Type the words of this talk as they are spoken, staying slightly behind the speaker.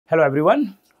Hello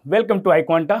everyone, welcome to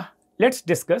iQuanta. Let's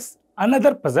discuss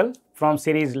another puzzle from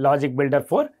series Logic Builder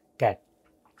for CAT.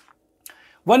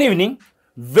 One evening,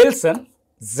 Wilson,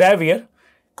 Xavier,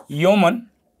 Yeoman,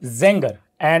 Zenger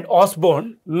and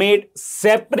Osborne made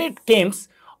separate camps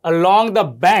along the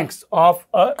banks of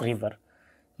a river.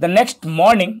 The next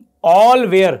morning, all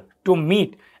were to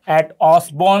meet at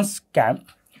Osborne's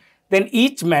camp. Then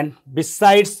each man,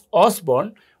 besides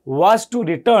Osborne, was to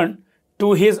return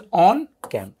to his own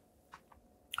camp.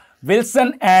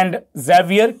 Wilson and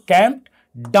Xavier camped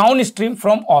downstream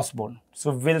from Osborne. So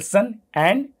Wilson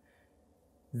and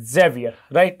Xavier,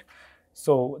 right?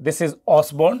 So this is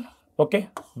Osborne, okay?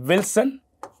 Wilson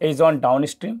is on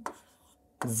downstream.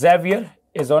 Xavier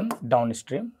is on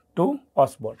downstream to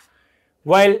Osborne.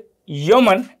 While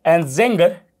Yeoman and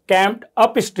Zenger camped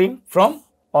upstream from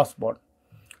Osborne.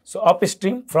 So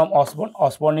upstream from Osborne,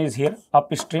 Osborne is here,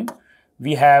 upstream.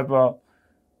 We have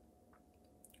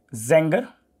Zenger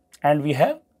and we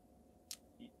have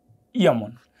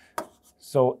Yeoman.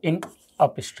 So in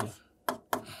upstream.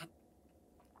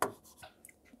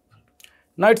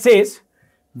 Now it says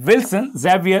Wilson,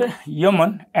 Xavier,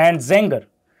 Yeoman and Zenger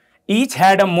each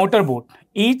had a motorboat.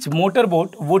 Each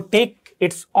motorboat would take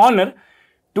its owner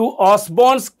to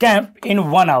Osborne's camp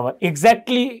in 1 hour,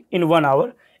 exactly in 1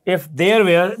 hour, if there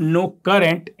were no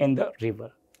current in the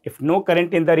river. If no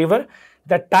current in the river,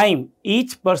 the time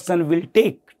each person will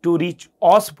take to reach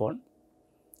Osborne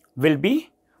will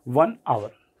be 1 hour.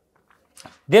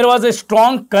 There was a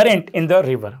strong current in the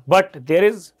river, but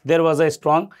there was a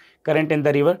strong current in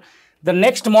the river. The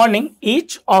next morning,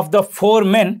 each of the 4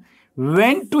 men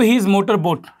went to his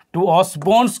motorboat to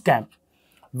Osborne's camp.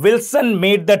 Wilson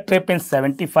made the trip in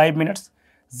 75 minutes.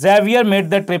 Xavier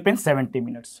made the trip in 70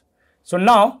 minutes. So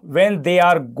now, when they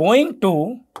are going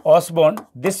to Osborne,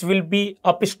 this will be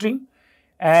upstream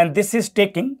and this is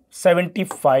taking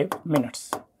 75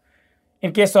 minutes.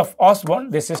 In case of Osborne,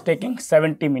 this is taking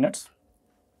 70 minutes.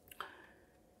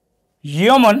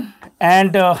 Yeoman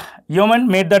made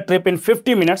the trip in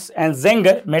 50 minutes and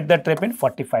Zenger made the trip in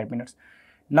 45 minutes.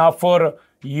 Now for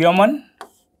Yeoman,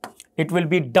 it will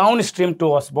be downstream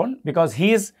to Osborne because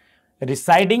he is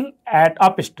residing at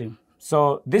upstream.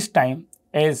 So this time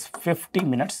is 50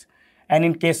 minutes. And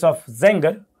in case of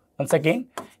Zenger, once again,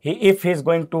 if he is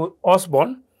going to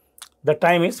Osborne, the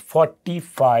time is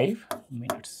 45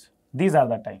 minutes. These are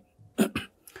the time.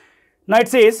 Now it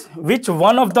says, which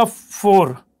one of the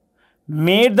 4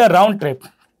 made the round trip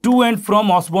to and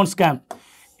from Osborne's camp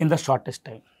in the shortest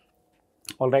time?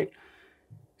 All right.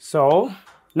 So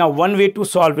now one way to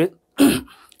solve it,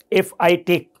 if I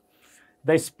take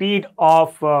the speed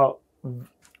of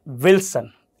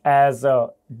Wilson as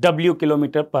W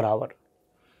kilometer per hour,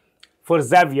 for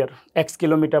Xavier X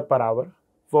kilometer per hour,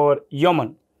 for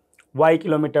Yeoman Y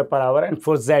kilometer per hour and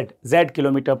for Z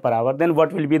kilometer per hour, then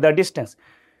what will be the distance?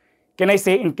 Can I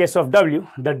say in case of W,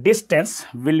 the distance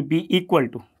will be equal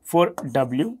to, for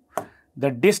W,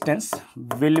 the distance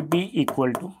will be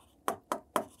equal to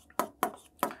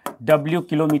W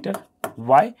kilometer.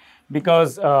 Why?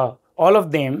 Because all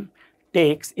of them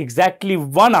takes exactly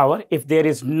 1 hour if there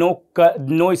is no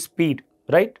speed,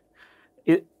 right?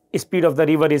 Speed of the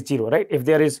river is 0, right? If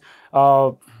there is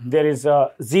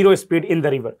 0 speed in the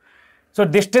river. So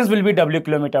distance will be W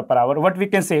kilometer per hour. What we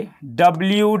can say,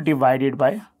 W divided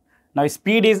by, now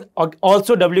speed is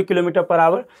also W kilometer per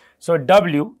hour. So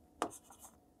W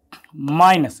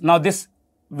minus, now this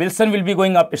Wilson will be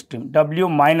going upstream, W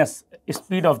minus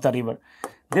speed of the river.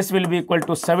 This will be equal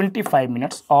to 75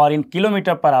 minutes, or in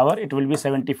kilometer per hour, it will be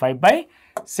 75 by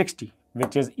 60,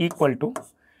 which is equal to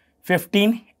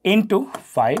 15 into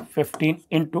 5, 15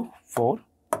 into 4.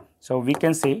 So we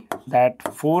can say that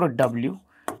 4W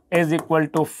is equal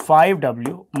to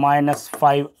 5W minus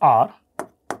 5R,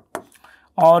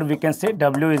 or we can say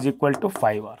W is equal to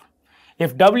 5R.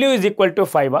 If W is equal to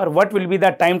 5R, what will be the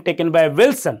time taken by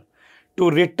Wilson to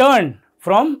return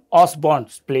from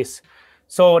Osborne's place?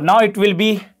 So now it will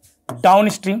be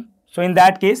downstream. So in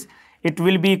that case, it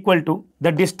will be equal to,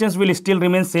 the distance will still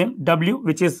remain same, W,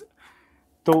 which is,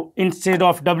 so instead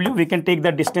of W, we can take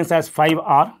the distance as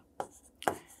 5R.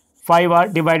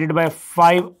 5R divided by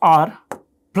 5R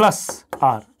plus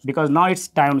R, because now it's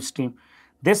downstream.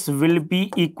 This will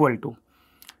be equal to,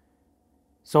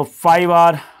 so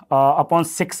 5R upon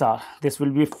 6R. This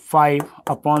will be 5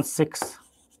 upon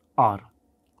 6R,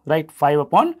 right? 5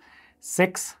 upon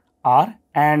 6R.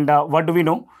 And what do we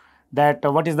know? That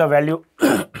what is the value?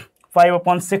 5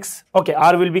 upon 6. Okay,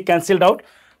 R will be cancelled out.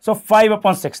 So 5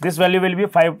 upon 6. This value will be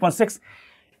 5 upon 6.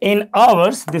 In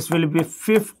hours, this will be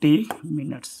 50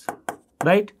 minutes,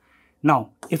 right? Now,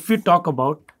 if we talk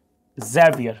about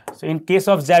Xavier. So in case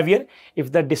of Xavier,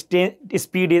 if the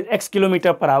speed is x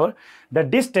kilometer per hour, the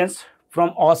distance from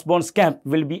Osborne's camp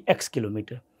will be x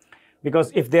kilometer.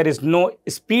 Because if there is no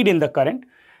speed in the current,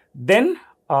 then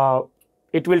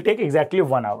it will take exactly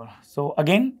 1 hour. So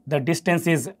again, the distance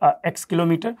is x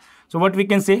kilometer. So what we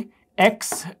can say,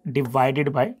 x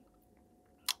divided by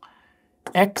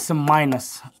x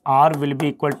minus r will be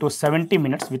equal to 70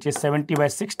 minutes, which is 70 by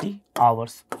 60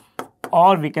 hours.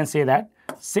 Or we can say that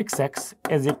 6x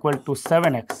is equal to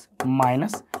 7x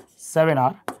minus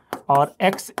 7r, or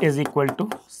x is equal to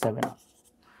 7r.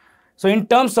 So in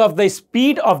terms of the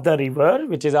speed of the river,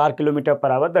 which is r kilometer per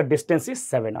hour, the distance is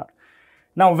 7r.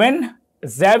 Now when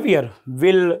Xavier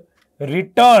will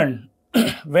return,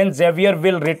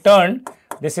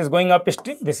 this is going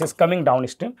upstream, this is coming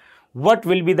downstream, what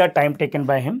will be the time taken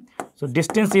by him? So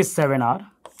distance is 7r,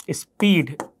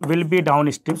 speed will be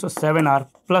downstream, so 7r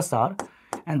plus r,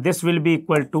 and this will be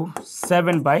equal to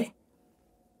 7 by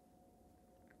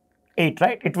 8,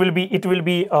 right? It will be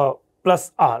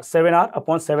plus r, 7r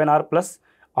upon 7r plus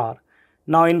r.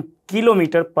 Now in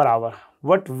kilometer per hour,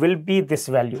 what will be this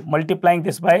value? Multiplying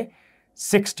this by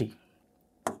 60.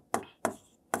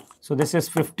 So this is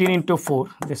 15 into 4,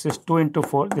 this is 2 into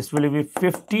 4, this will be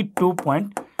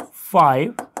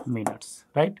 52.5 minutes,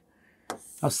 right?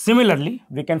 Now similarly,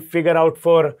 we can figure out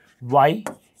for y.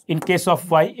 In case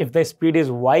of y, if the speed is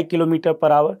y kilometer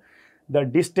per hour, the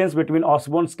distance between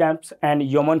Osborne's camps and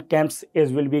Yeoman camps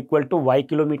will be equal to y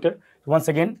kilometer. Once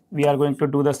again, we are going to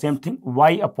do the same thing,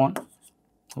 y upon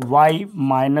y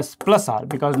minus plus r,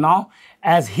 because now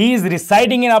as he is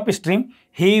residing in upstream,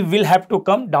 he will have to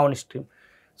come downstream.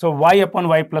 So y upon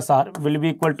y plus r will be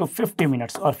equal to 50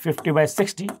 minutes, or 50 by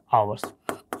 60 hours.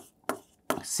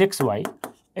 6y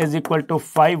is equal to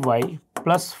 5y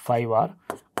plus 5r,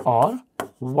 or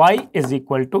y is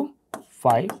equal to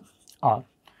 5r.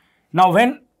 Now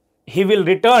when he will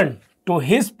return to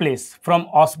his place from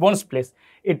Osborne's place,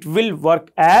 it will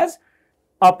work as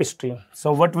upstream.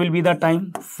 So what will be the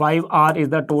time? 5r is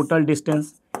the total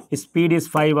distance, speed is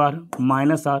 5r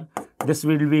minus r, this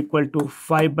will be equal to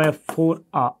 5 by 4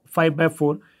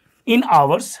 in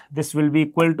hours, this will be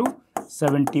equal to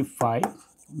 75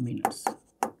 minutes,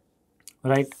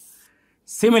 right?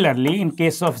 Similarly, in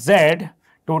case of Z,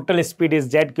 total speed is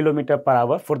z kilometer per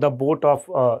hour for the boat of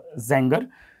Zenger.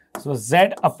 So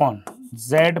z upon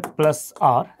z plus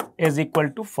r is equal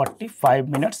to 45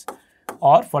 minutes,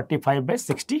 or 45 by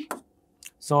 60.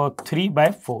 So 3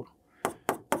 by 4.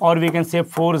 Or we can say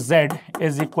 4z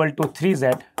is equal to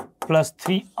 3z plus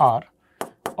 3r,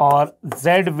 or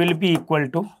z will be equal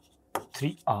to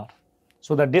 3r.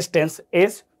 So the distance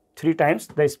is 3 times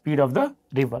the speed of the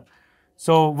river.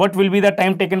 So what will be the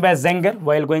time taken by Zenger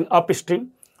while going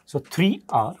upstream? So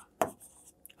 3r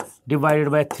divided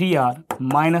by 3r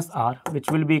minus r, which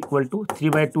will be equal to 3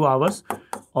 by 2 hours,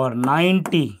 or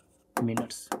 90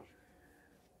 minutes.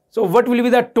 So what will be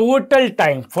the total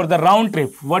time for the round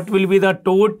trip? What will be the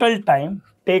total time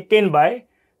taken by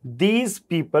these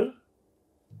people?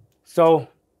 So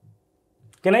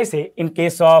can I say, in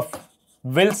case of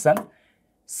Wilson,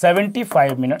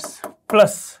 75 minutes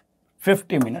plus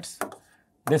 50 minutes,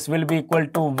 this will be equal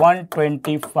to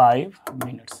 125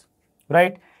 minutes,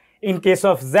 right? In case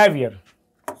of Xavier,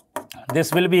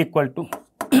 this will be equal to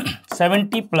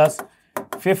 70 plus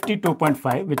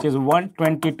 52.5, which is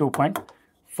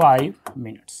 122.5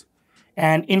 minutes.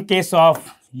 And in case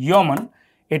of Yeoman,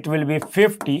 it will be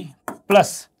 50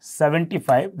 plus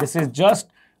 75. This is just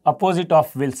opposite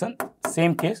of Wilson,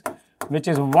 same case, which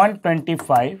is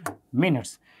 125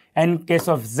 minutes. And in case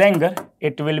of Zenger,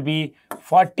 it will be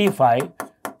 45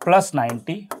 plus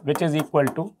 90, which is equal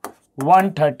to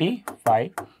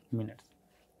 135 minutes.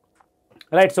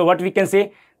 Right, so what we can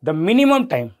say, the minimum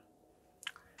time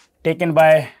taken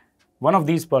by one of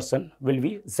these person will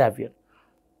be Xavier.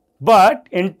 But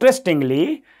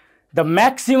interestingly, the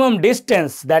maximum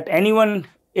distance that anyone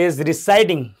is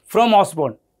residing from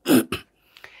Osborne.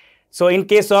 So in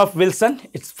case of Wilson,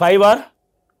 it's 5r,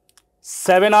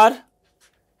 7r,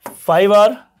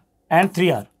 5r and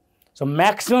 3r. So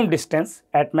maximum distance,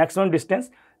 at maximum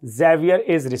distance, Xavier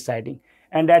is residing.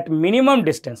 And at minimum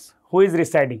distance, who is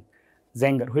residing?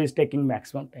 Zenger, who is taking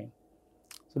maximum time.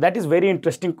 So that is very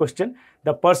interesting question.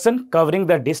 The person covering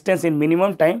the distance in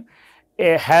minimum time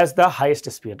has the highest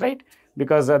speed, right?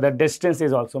 Because the distance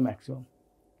is also maximum.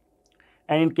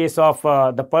 And in case of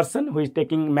the person who is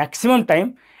taking maximum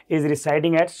time is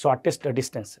residing at shortest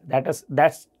distance.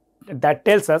 That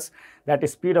tells us that the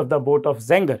speed of the boat of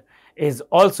Zenger is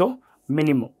also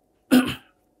minimum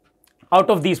out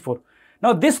of these four.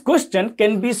 Now this question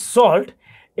can be solved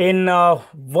in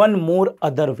one more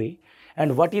other way,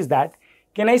 And what is that?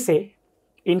 Can I say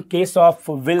in case of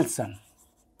Wilson,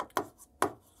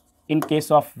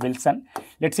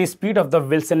 let's say speed of the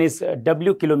Wilson is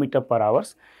W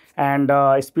km/h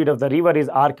and speed of the river is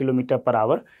R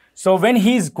km/h. So when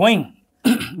he is going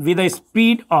with a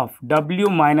speed of W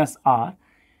minus R,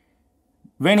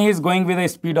 when he is going with a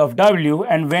speed of W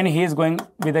and when he is going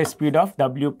with a speed of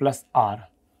W plus R,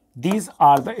 these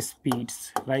are the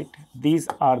speeds, right? These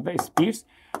are the speeds.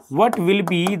 What will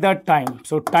be the time?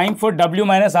 So time for W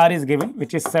minus R is given,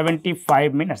 which is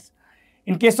 75 minutes.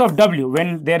 In case of W,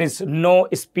 when there is no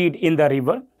speed in the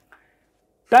river,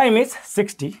 time is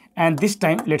 60 and this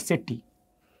time let's say T.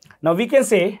 Now we can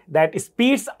say that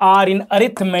speeds are in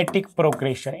arithmetic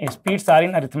progression. Speeds are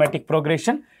in arithmetic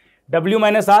progression. W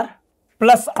minus R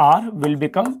plus R will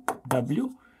become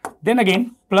W. Then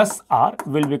again plus R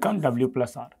will become W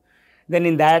plus R. Then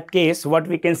in that case, what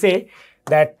we can say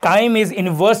that time is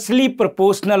inversely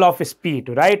proportional of speed,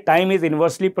 right? Time is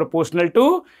inversely proportional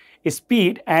to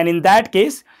speed, and in that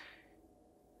case,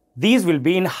 these will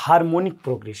be in harmonic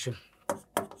progression,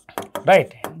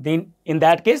 right? Then in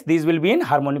that case, these will be in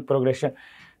harmonic progression.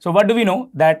 So what do we know?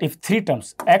 That if three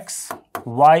terms x,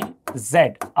 y,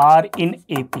 z are in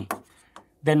AP,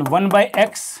 then 1 by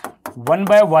x, 1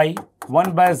 by y,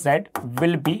 1 by z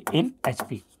will be in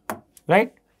HP,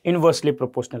 right? Inversely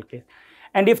proportional case.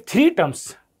 And if three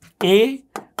terms A,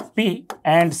 P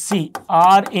and C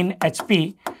are in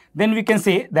HP, then we can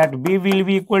say that B will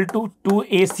be equal to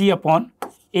 2AC upon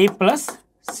A plus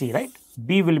C, right?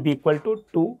 B will be equal to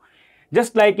 2.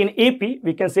 Just like in AP,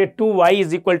 we can say 2Y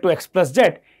is equal to X plus Z.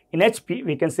 In HP,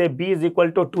 we can say B is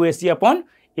equal to 2AC upon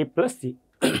A plus C.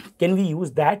 Can we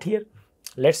use that here?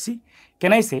 Let's see.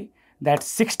 Can I say that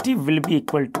 60 will be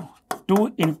equal to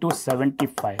 2 into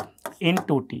 75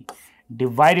 into T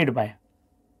divided by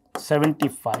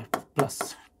 75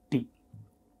 plus T.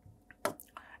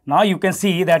 Now you can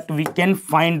see that we can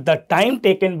find the time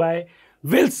taken by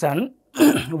Wilson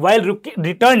while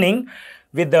returning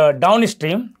with the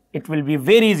downstream. It will be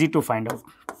very easy to find out.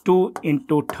 2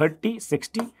 into 30,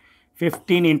 60,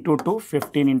 15 into 2,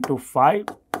 15 into 5.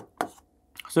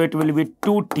 So it will be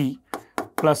 2T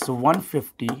plus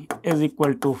 150 is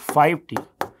equal to 5T,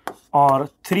 or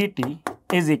 3T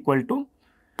is equal to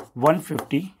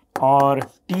 150, or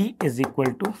T is equal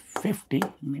to 50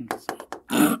 minutes.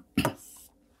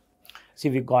 See,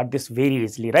 we got this very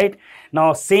easily, right?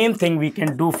 Now, same thing we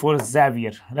can do for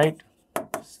Xavier, right?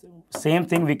 Same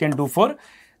thing we can do for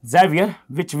Xavier,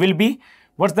 which will be,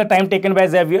 what's the time taken by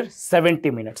Xavier?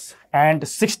 70 minutes and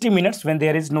 60 minutes when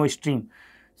there is no stream.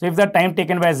 So if the time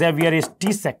taken by Xavier is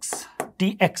Tx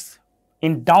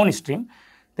in downstream,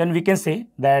 then we can say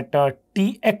that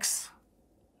Tx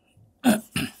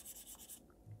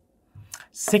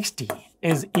 60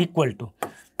 is equal to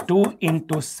 2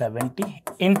 into 70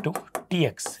 into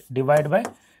Tx divided by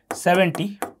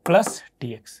 70 plus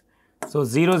Tx. So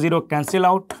 0, 0 cancel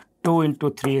out. 2 into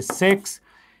 3 is 6.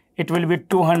 It will be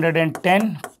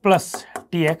 210 plus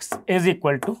Tx is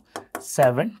equal to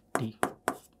 7T.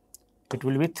 It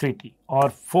will be 3T, or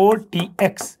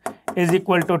 4Tx is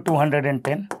equal to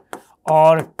 210,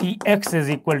 or Tx is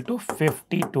equal to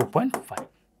 52.5.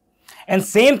 And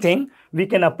same thing we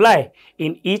can apply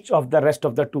in each of the rest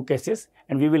of the two cases,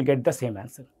 and we will get the same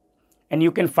answer. And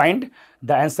you can find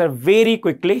the answer very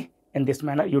quickly in this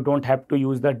manner. You don't have to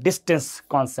use the distance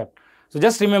concept. So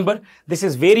just remember, this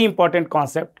is very important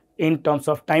concept in terms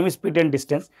of time, speed and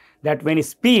distance, that when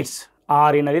speeds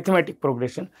are in arithmetic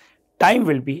progression, time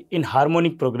will be in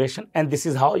harmonic progression, and this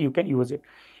is how you can use it.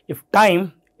 If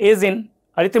time is in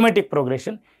arithmetic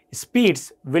progression,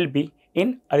 speeds will be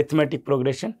in arithmetic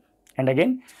progression. And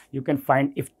again, you can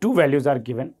find, if two values are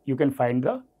given, you can find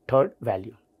the third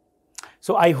value.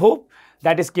 So I hope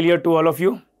that is clear to all of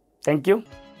you. Thank you.